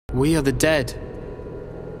We are the dead.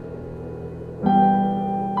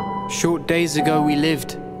 Short days ago we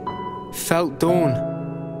lived, felt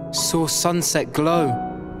dawn, saw sunset glow,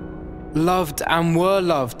 loved and were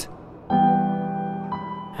loved.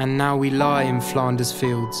 And now we lie in Flanders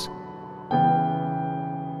fields.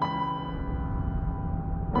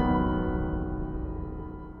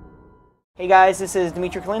 Hey guys, this is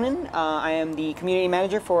Dimitri Kalinin. I am the community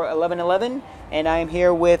manager for 1111, and I am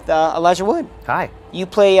here with Elijah Wood. Hi. You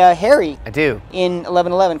play Harry. I do. In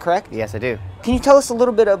 1111, correct? Yes, I do. Can you tell us a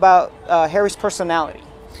little bit about Harry's personality?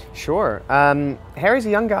 Sure. Harry's a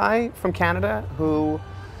young guy from Canada who,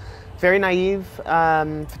 very naive,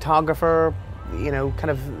 photographer, you know, kind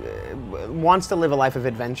of wants to live a life of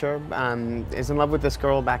adventure, is in love with this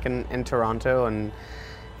girl back in Toronto, and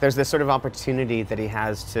there's this sort of opportunity that he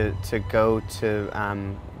has to go to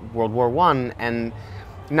World War I, and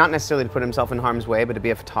not necessarily to put himself in harm's way, but to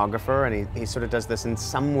be a photographer, and he sort of does this in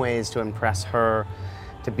some ways to impress her,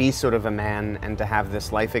 to be sort of a man and to have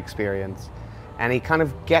this life experience. And he kind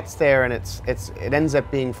of gets there, and it ends up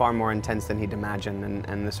being far more intense than he'd imagined,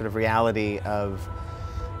 and the sort of reality of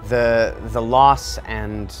the loss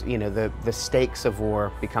and, you know, the stakes of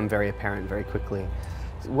war become very apparent very quickly.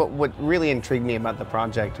 What really intrigued me about the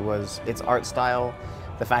project was its art style,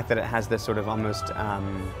 the fact that it has this sort of almost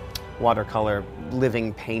watercolor,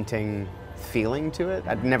 living painting feeling to it.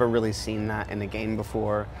 I'd never really seen that in a game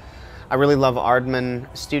before. I really love Aardman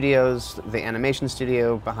Studios, the animation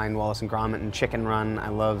studio behind Wallace & Gromit and Chicken Run. I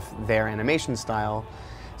love their animation style.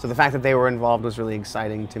 So the fact that they were involved was really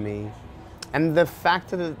exciting to me. And the fact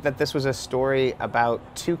that this was a story about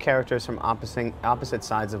two characters from opposite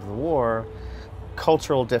sides of the war,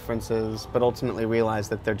 cultural differences, but ultimately realize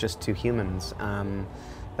that they're just two humans.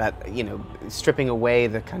 That, you know, stripping away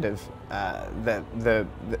the kind of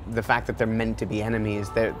the fact that they're meant to be enemies,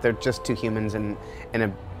 they're just two humans in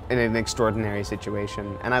an extraordinary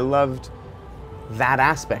situation. And I loved that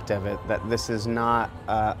aspect of it, that this is not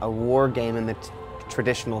a war game in the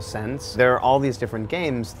traditional sense. There are all these different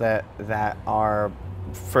games that are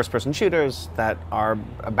first-person shooters that are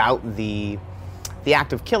about the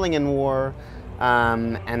act of killing in war,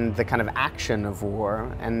 and the kind of action of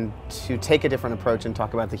war, and to take a different approach and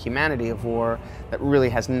talk about the humanity of war that really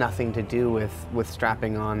has nothing to do with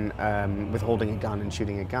strapping on, with holding a gun and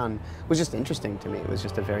shooting a gun, was just interesting to me. It was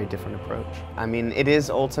just a very different approach. I mean, it is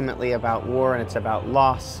ultimately about war and it's about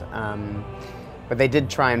loss, but they did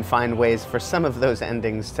try and find ways for some of those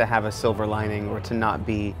endings to have a silver lining or to not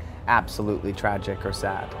be absolutely tragic or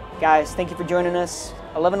sad. Guys, thank you for joining us.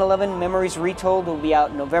 1111 Memories Retold will be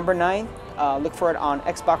out November 9th. Look for it on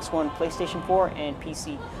Xbox One, PlayStation 4, and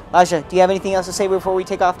PC. Elijah, do you have anything else to say before we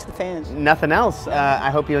take off to the fans? Nothing else. I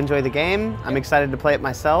hope you enjoy the game. I'm excited to play it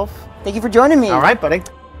myself. Thank you for joining me. All right, buddy.